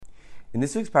In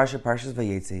this week's Parsha, Parshas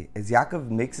Vayeitzei, as Yaakov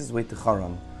makes his way to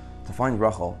Haran to find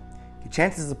Rachel, he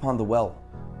chances upon the well,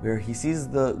 where he sees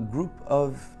the group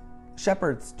of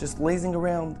shepherds just lazing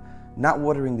around, not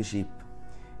watering the sheep.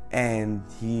 And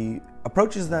he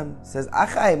approaches them, says,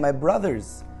 "Achai, my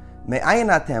brothers,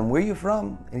 me'ayinatem, where are you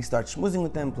from?" And he starts schmoozing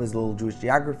with them, plays a little Jewish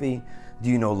geography. Do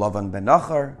you know Lavan ben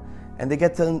Nachar? And they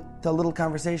get to a little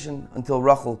conversation until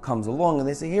Rachel comes along, and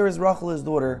they say, "Here is Rachel, his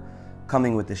daughter,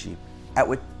 coming with the sheep." At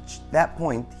that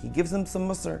point, he gives them some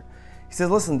musar. He says,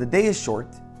 "Listen, the day is short.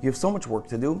 You have so much work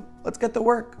to do. Let's get to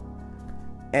work."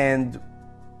 And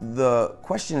the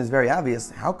question is very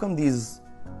obvious. How come these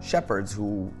shepherds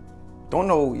who don't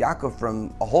know Yaakov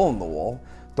from a hole in the wall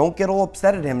don't get all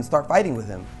upset at him and start fighting with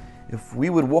him? If we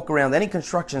would walk around any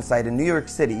construction site in New York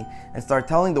City and start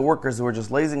telling the workers who are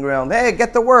just lazing around, "Hey,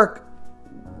 get to work,"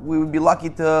 we would be lucky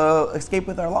to escape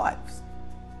with our lives.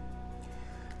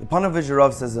 The Panav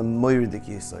Rav says a moiridik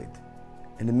yesod,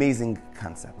 an amazing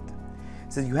concept.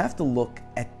 He says you have to look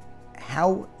at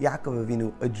how Yaakov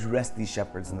Avinu addressed these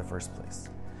shepherds in the first place.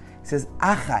 He says,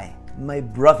 "Achai, my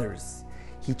brothers."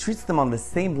 He treats them on the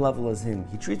same level as him.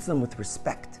 He treats them with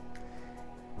respect.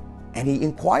 And he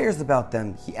inquires about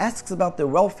them. He asks about their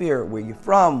welfare, where you're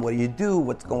from, what do you do,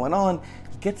 what's going on.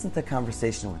 He gets into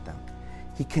conversation with them.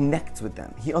 He connects with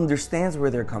them. He understands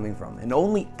where they're coming from. And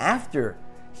only after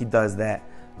he does that,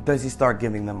 does he start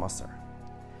giving them musar.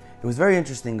 It was very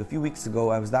interesting. A few weeks ago,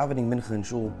 I was davening mincha in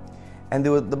shul, and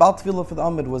the Baal Tefillah for the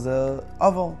Amid was a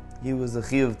aval. He was a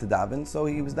chiyuv to daven, so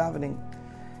he was davening.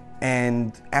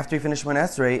 And after he finished Mon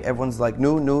Esrei, everyone's like,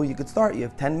 no, you could start. You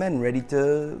have 10 men ready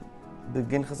to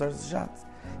begin Chazar Zashatz.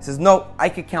 He says, "No, I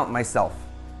could count myself.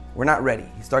 We're not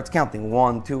ready." He starts counting,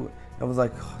 1, 2. I was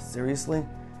like, "Oh, seriously?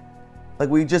 Like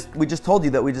we just told you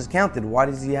that we just counted. Why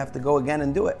does he have to go again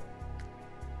and do it?"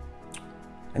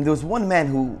 And there was one man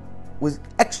who was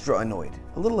extra annoyed,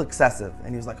 a little excessive.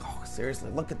 And he was like, "Oh,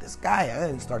 seriously, look at this guy."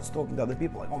 And he starts talking to other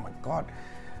people like, "Oh my God."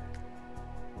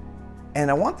 And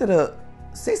I wanted to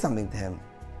say something to him,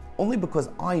 only because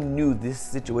I knew this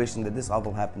situation that this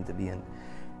aval happened to be in.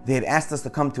 They had asked us to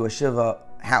come to a Shiva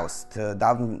house to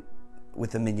daven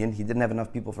with a minyan. He didn't have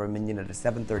enough people for a minyan at a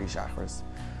 7:30 shachris.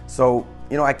 So,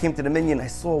 I came to the minyan, I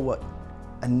saw what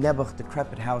a Nebuch,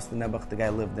 decrepit house the Nebuch, the guy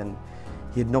lived in.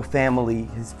 He had no family.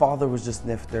 His father was just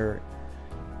nifter.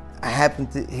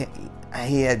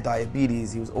 He had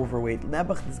diabetes. He was overweight.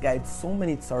 Nebuch, this guy had so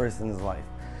many tsaris in his life.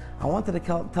 I wanted to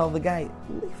tell the guy,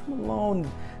 leave him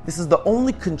alone. This is the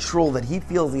only control that he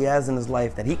feels he has in his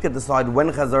life, that he could decide when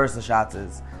Chazar Sashatz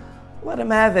is. Let him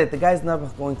have it. The guy's never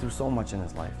going through so much in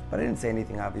his life. But I didn't say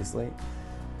anything, obviously.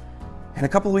 And a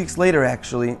couple of weeks later,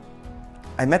 actually,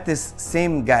 I met this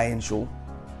same guy in shul,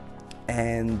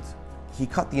 and he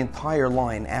cut the entire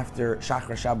line after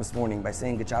Shachar Shabbos morning by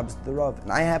saying Good Shabbos to the Rav.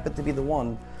 And I happened to be the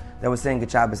one that was saying Good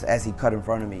Shabbos as he cut in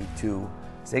front of me to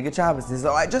say Good Shabbos. He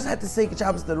said, "Oh, I just had to say Good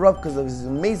Shabbos to the Rav because of his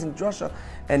amazing drasha."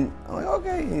 And I'm like,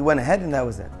 "Okay." He went ahead and that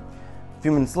was it. A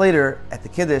few minutes later, at the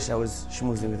Kiddush, I was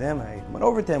schmoozing with him. I went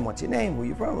over to him, "What's your name? Who are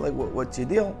you from? Like, what's your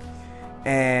deal?"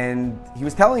 And he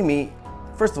was telling me,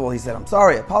 first of all, he said, "I'm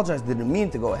sorry, I apologize, didn't mean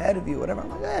to go ahead of you," whatever. I'm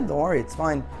like, "Don't worry, it's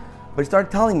fine." But he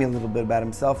started telling me a little bit about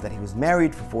himself, that he was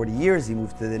married for 40 years. He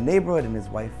moved to the neighborhood and his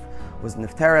wife was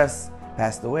nifteres,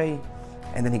 passed away.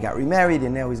 And then he got remarried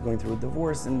and now he's going through a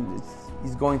divorce and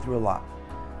he's going through a lot.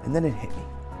 And then it hit me.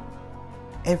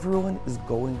 Everyone is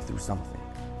going through something.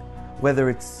 Whether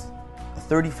it's a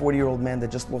 30, 40-year-old man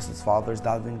that just lost his father's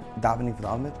davening for the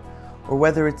Amid, or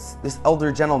whether it's this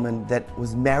elder gentleman that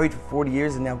was married for 40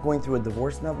 years and now going through a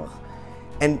divorce, Nebuch.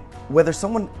 And whether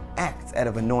someone acts out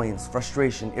of annoyance,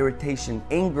 frustration, irritation,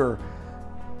 anger,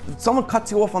 if someone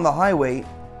cuts you off on the highway,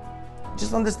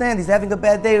 just understand he's having a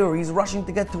bad day, or he's rushing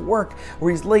to get to work, or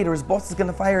he's late, or his boss is going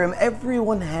to fire him.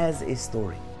 Everyone has a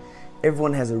story.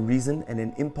 Everyone has a reason and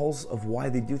an impulse of why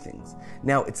they do things.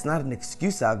 Now, it's not an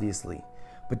excuse, obviously,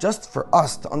 but just for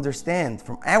us to understand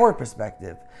from our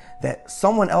perspective that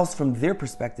someone else from their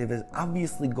perspective is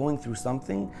obviously going through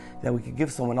something, that we could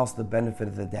give someone else the benefit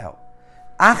of the doubt.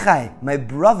 Achai, my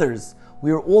brothers,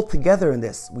 we are all together in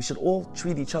this. We should all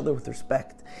treat each other with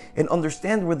respect and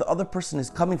understand where the other person is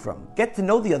coming from. Get to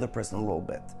know the other person a little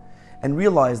bit and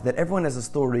realize that everyone has a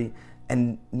story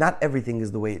and not everything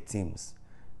is the way it seems.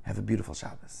 Have a beautiful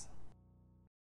Shabbos.